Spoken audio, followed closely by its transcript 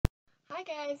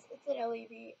Hi guys, it's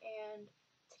AdeleEevee's, and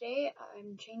today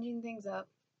I'm changing things up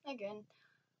again.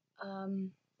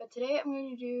 But today I'm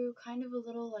going to do kind of a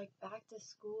little back to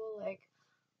school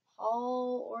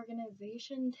haul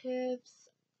organization tips.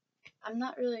 I'm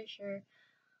not really sure.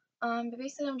 But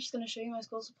basically I'm just going to show you my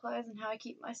school supplies and how I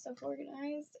keep my stuff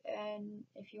organized. And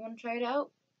if you want to try it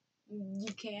out,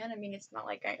 you can. I mean, it's not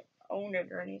like I own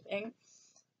it or anything.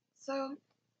 So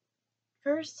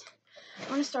first, I'm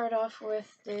going to start off with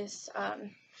this,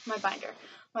 my binder.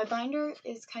 My binder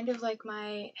is kind of like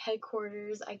my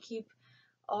headquarters. I keep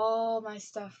all my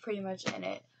stuff pretty much in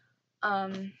it.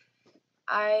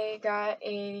 I got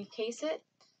a case it.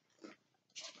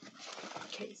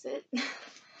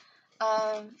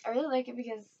 I really like it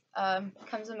because it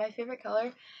comes in my favorite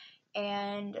color,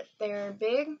 and they're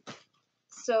big,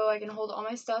 so I can hold all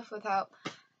my stuff without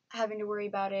having to worry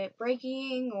about it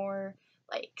breaking or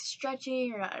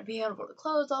stretching or not being able to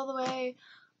close all the way.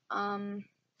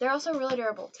 They're also really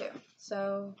durable too,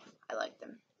 so I like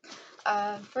them.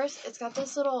 First, it's got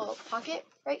this little pocket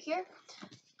right here.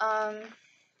 Right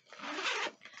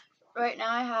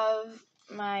now I have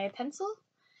my pencil,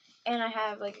 and I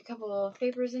have a couple of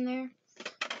papers in there.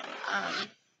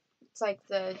 It's like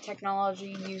the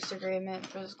technology use agreement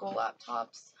for the school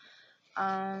laptops.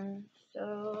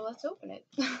 So let's open it.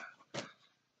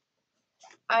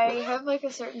 I have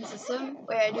a certain system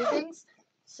way I do things,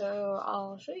 so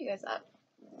I'll show you guys that.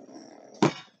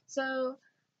 So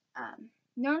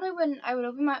normally when I would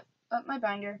open up my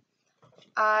binder,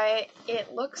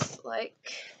 it looks like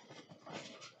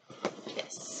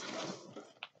this.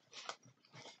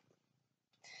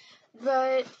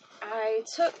 But I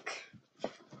took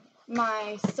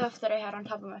my stuff that I had on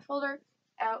top of my folder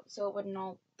out so it wouldn't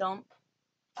all dump.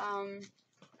 I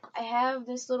have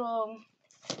this little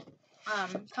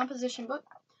composition book.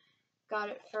 Got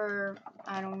it for,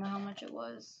 I don't know how much it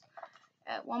was,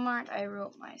 at Walmart. I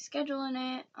wrote my schedule in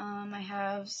it. I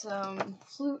have some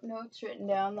flute notes written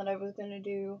down that I was going to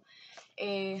do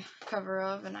a cover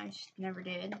of, and I just never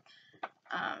did.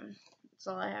 That's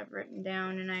all I have written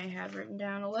down, and I have written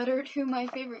down a letter to my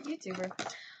favorite YouTuber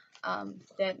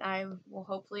that I will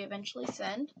hopefully eventually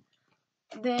send.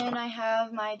 Then I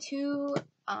have my two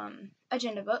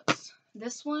agenda books.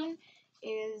 This one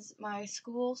is my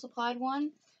school supplied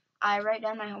one. I write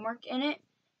down my homework in it,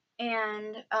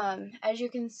 and as you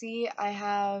can see, I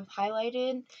have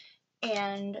highlighted,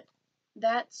 and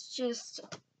that's just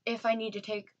if I need to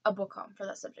take a book home for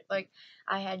that subject.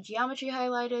 I had geometry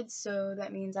highlighted, so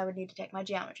that means I would need to take my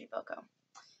geometry book home.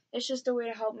 It's just a way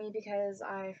to help me because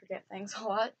I forget things a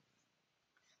lot.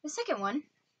 The second one,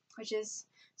 which is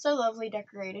so lovely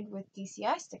decorated with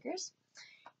DCI stickers,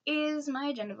 is my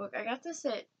agenda book. I got this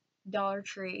at Dollar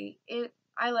Tree.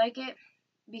 I like it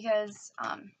because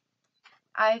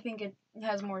I think it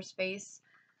has more space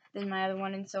than my other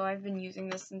one, and so I've been using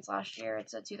this since last year.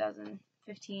 It's a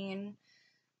 2015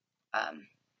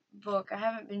 book. I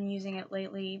haven't been using it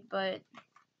lately, but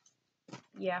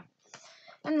yeah.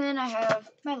 And then I have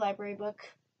my library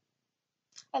book.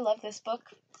 I love this book.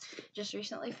 Just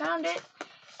recently found it,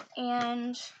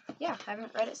 and yeah,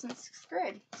 haven't read it since 6th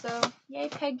grade. So yay,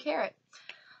 Peg Carrot.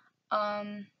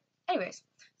 Anyways,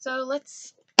 so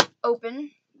let's open.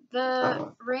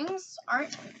 The rings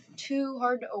aren't too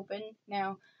hard to open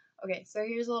now. Okay, so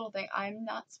here's a little thing. I'm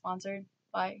not sponsored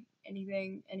by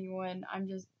anyone. I'm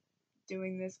just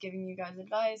doing this, giving you guys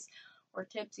advice or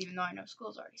tips, even though I know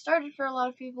school's already started for a lot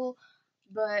of people.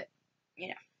 But, you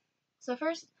know. So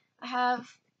first, I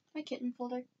have my kitten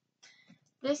folder.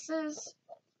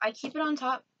 I keep it on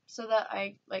top so that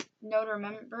I, know to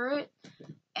remember it.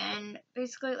 And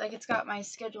basically, it's got my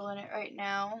schedule in it right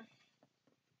now.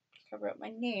 Cover up my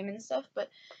name and stuff, but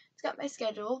it's got my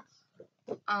schedule.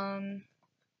 And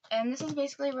this is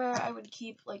basically where I would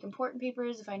keep important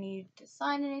papers if I need to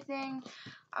sign anything.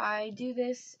 I do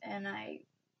this and I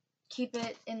keep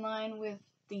it in line with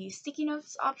the sticky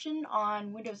notes option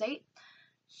on Windows 8,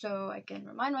 so I can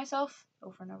remind myself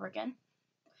over and over again.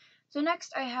 So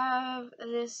next I have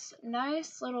this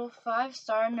nice little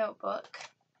 5-star notebook.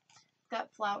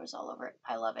 Got flowers all over it.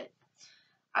 I love it.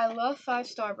 I love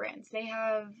 5-star brands. They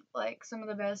have some of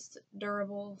the best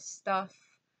durable stuff.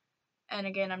 And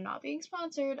again, I'm not being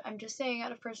sponsored. I'm just saying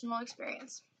out of personal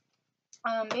experience.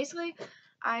 Basically,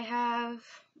 I have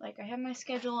my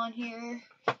schedule on here.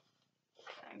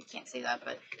 You can't see that,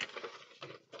 but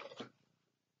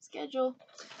schedule.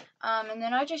 And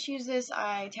then I just use this.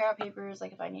 I tear out papers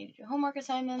if I need to do homework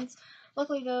assignments.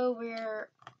 Luckily, though, we're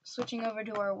switching over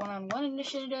to our one-on-one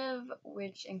initiative,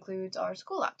 which includes our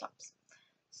school laptops.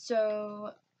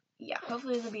 So, yeah,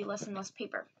 hopefully there'll be less and less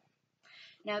paper.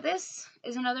 Now, this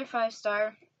is another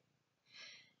 5-star.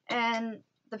 and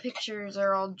the pictures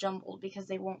are all jumbled because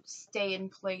they won't stay in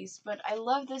place. But I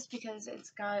love this because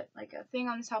it's got like a thing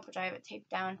on the top, which I have it taped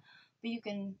down, but you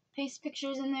can paste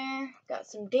pictures in there. Got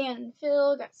some Dan and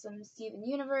Phil, got some Steven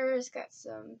Universe, got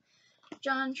some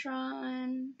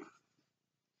JonTron.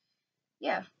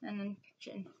 Yeah, and then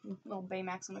little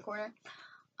Baymax in the corner.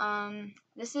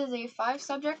 This is a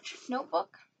 5-subject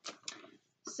notebook.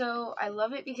 So I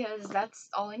love it because that's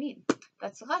all I need.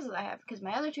 That's the classes I have, because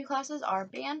my other 2 classes are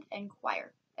band and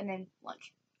choir, and then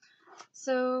lunch.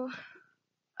 So,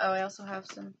 oh, I also have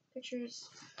some pictures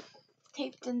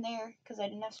taped in there because I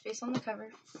didn't have space on the cover.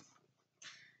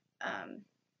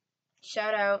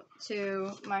 Shout out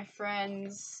to my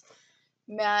friends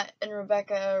Matt and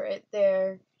Rebecca right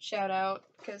there. Shout out,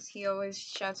 because he always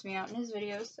shouts me out in his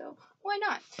videos, so why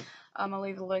not? I'll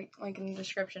leave the link in the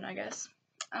description, I guess.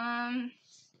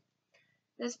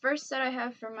 This first set I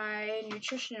have for my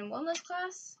nutrition and wellness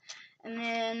class, and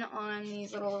then on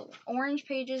these little orange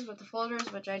pages with the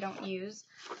folders, which I don't use,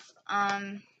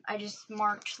 I just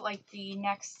marked like the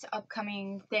next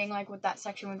upcoming thing, like what that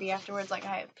section would be afterwards. Like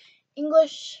I have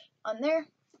English on there,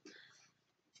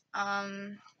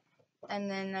 and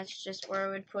then that's just where I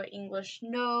would put English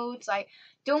notes. I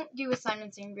don't do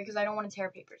assignments in because I don't want to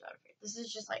tear papers out of it. This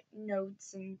is just like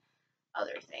notes and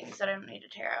other things that I don't need to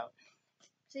tear out.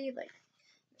 See, like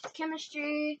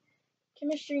chemistry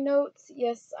notes.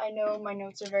 Yes, I know my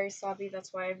notes are very sloppy.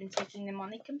 That's why I've been taking them on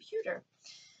the computer.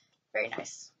 Very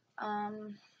nice.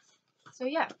 So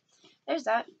yeah, there's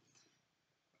that.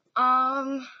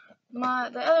 The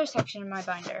other section in my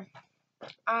binder,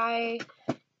 I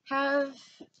have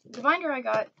the binder I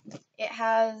got. It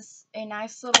has a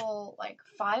nice little like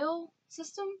file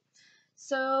system.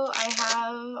 So I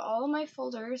have all of my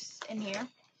folders in here,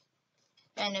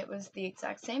 and it was the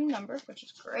exact same number, which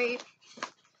is great.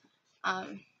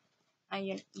 You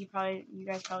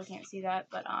guys probably can't see that,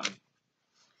 but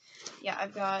yeah,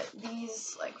 I've got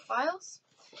these like files,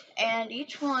 and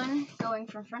each one going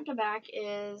from front to back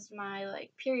is my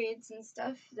like periods and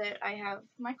stuff that I have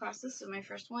my classes. So my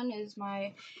first one is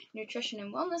my nutrition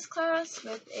and wellness class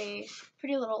with a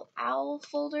pretty little owl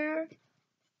folder.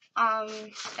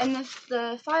 And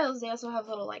the files, they also have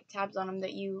little like tabs on them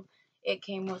that it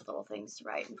came with little things to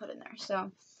write and put in there. So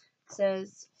it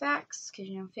says facts, because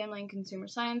family and consumer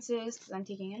sciences, because I'm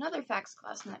taking another facts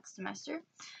class next semester.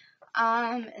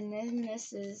 And then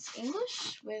this is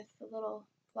English with a little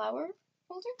flower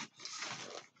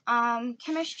folder.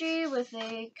 Chemistry with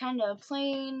a kind of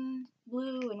plain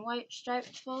blue and white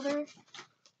striped folder.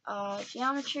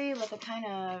 Geometry with a kind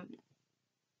of,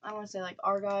 I want to say like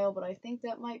argyle, but I think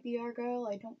that might be argyle.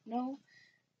 I don't know.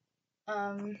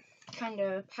 Kind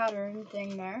of pattern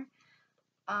thing there.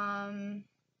 And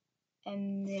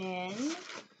then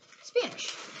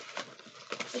Spanish,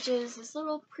 which is this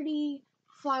little pretty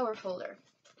flower folder.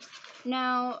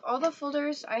 Now, all the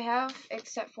folders I have,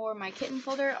 except for my kitten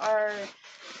folder, are,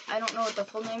 I don't know what the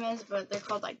full name is, but they're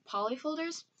called like poly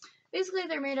folders. Basically,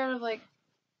 they're made out of like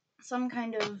some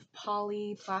kind of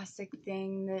poly plastic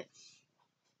thing that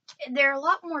they're a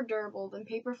lot more durable than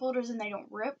paper folders, and they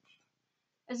don't rip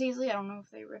as easily. I don't know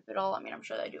if they rip at all. I mean, I'm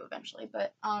sure they do eventually,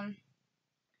 but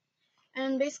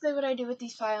and basically what I do with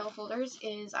these file folders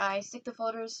is I stick the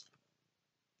folders,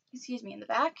 in the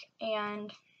back,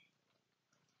 and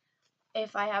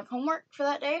if I have homework for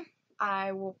that day,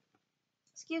 I will,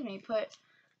 put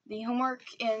the homework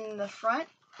in the front.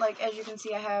 Like, as you can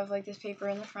see, I have like this paper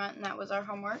in the front, and that was our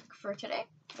homework for today,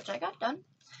 which I got done.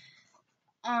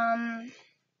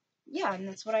 Yeah, and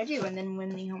that's what I do. And then when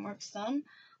the homework's done,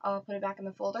 I'll put it back in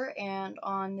the folder, and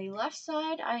on the left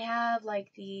side, I have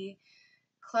like the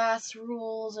class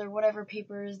rules or whatever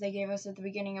papers they gave us at the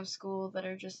beginning of school that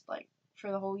are just like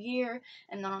for the whole year.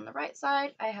 And then on the right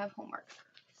side, I have homework.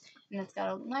 And it's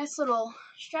got a nice little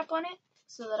strap on it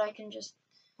so that I can just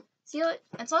seal it.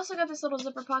 It's also got this little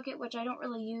zipper pocket, which I don't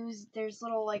really use. There's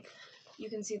little, like, you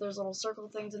can see there's little circle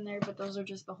things in there, but those are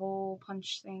just the hole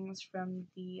punch things from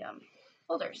the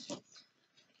folders.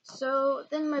 So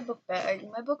then my book bag.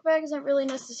 My book bag isn't really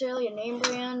necessarily a name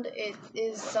brand. It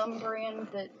is some brand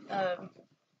that,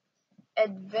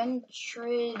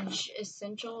 Adventurage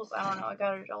Essentials. I don't know, I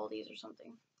got it at Aldi's or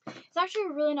something. It's actually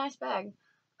a really nice bag.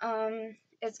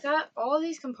 It's got all of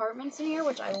these compartments in here,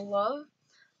 which I love.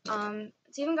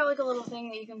 It's even got like a little thing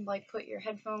that you can like put your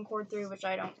headphone cord through, which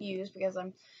I don't use because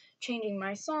I'm changing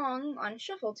my song on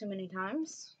shuffle too many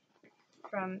times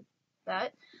from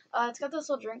that. It's got this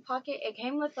little drink pocket. It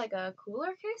came with like a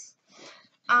cooler case.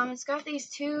 It's got these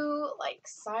two like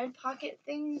side pocket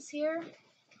things here.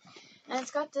 And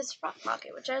it's got this front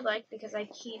pocket, which I like because I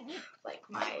keep like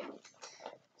my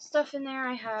stuff in there.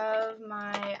 I have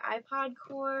my iPod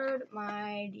cord,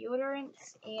 my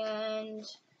deodorants, and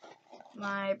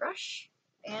my brush,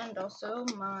 and also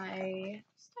my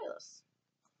stylus.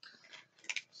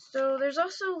 So there's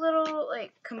also little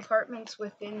like compartments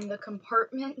within the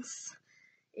compartments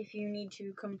if you need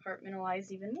to compartmentalize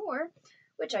even more,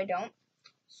 which I don't.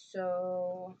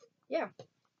 So yeah.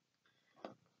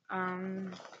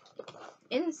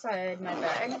 Inside my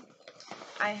bag,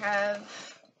 I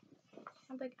have,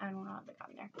 how big? I don't know how big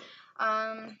on there.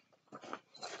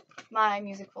 My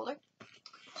music folder.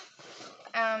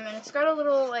 And it's got a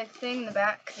little like thing in the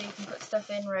back that you can put stuff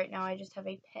in. Right now I just have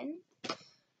a pen.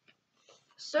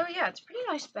 So yeah, it's a pretty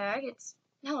nice bag. It's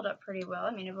held up pretty well.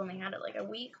 I mean, I've only had it like a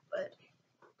week, but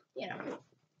you know.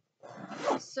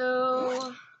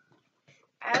 So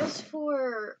as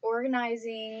for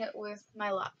organizing with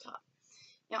my laptop,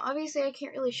 now obviously I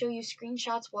can't really show you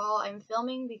screenshots while I'm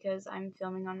filming because I'm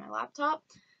filming on my laptop.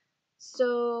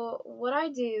 So what I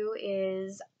do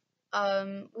is,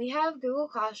 we have Google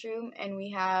Classroom and we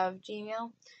have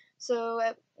Gmail. So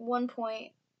at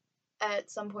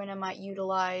some point I might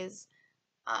utilize,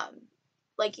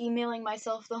 like emailing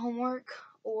myself the homework,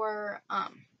 or,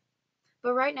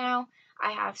 but right now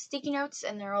I have sticky notes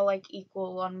and they're all like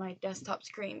equal on my desktop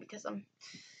screen because I'm,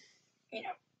 you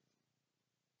know,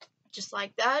 just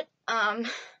like that.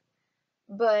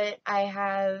 But I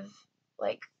have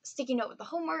like sticky note with the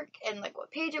homework and like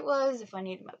what page it was if I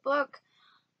needed my book.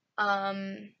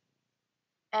 And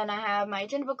I have my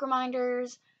agenda book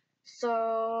reminders,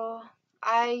 so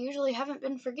I usually haven't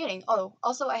been forgetting. Oh,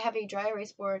 also I have a dry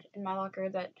erase board in my locker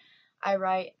that I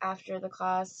write after the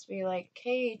class, be like,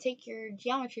 hey, take your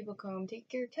geometry book home,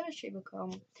 take your chemistry book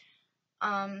home.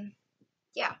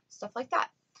 Yeah, stuff like that.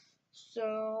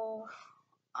 So,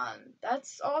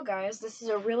 that's all, guys. This is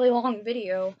a really long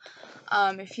video.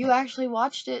 If you actually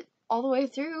watched it all the way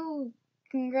through,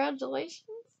 congratulations.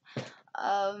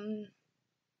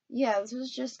 Yeah, this was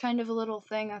just kind of a little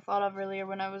thing I thought of earlier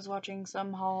when I was watching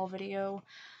some haul video.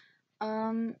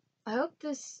 I hope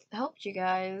this helped you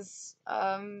guys.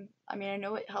 I mean, I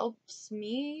know it helps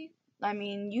me. I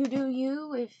mean, you do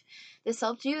you. If this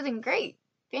helped you, then great.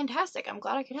 Fantastic. I'm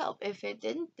glad I could help. If it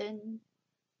didn't, then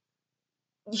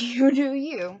you do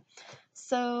you.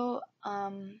 So,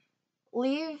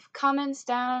 leave comments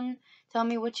down. Tell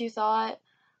me what you thought.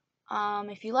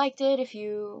 If you liked it, if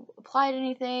you applied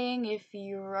anything, if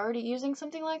you're already using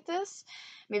something like this,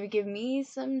 maybe give me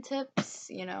some tips,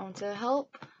 you know, to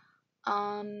help.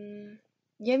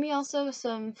 Give me also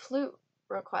some flute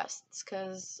requests,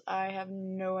 because I have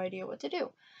no idea what to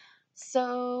do.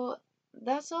 So,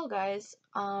 that's all, guys.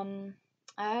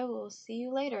 I will see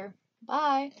you later.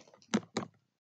 Bye!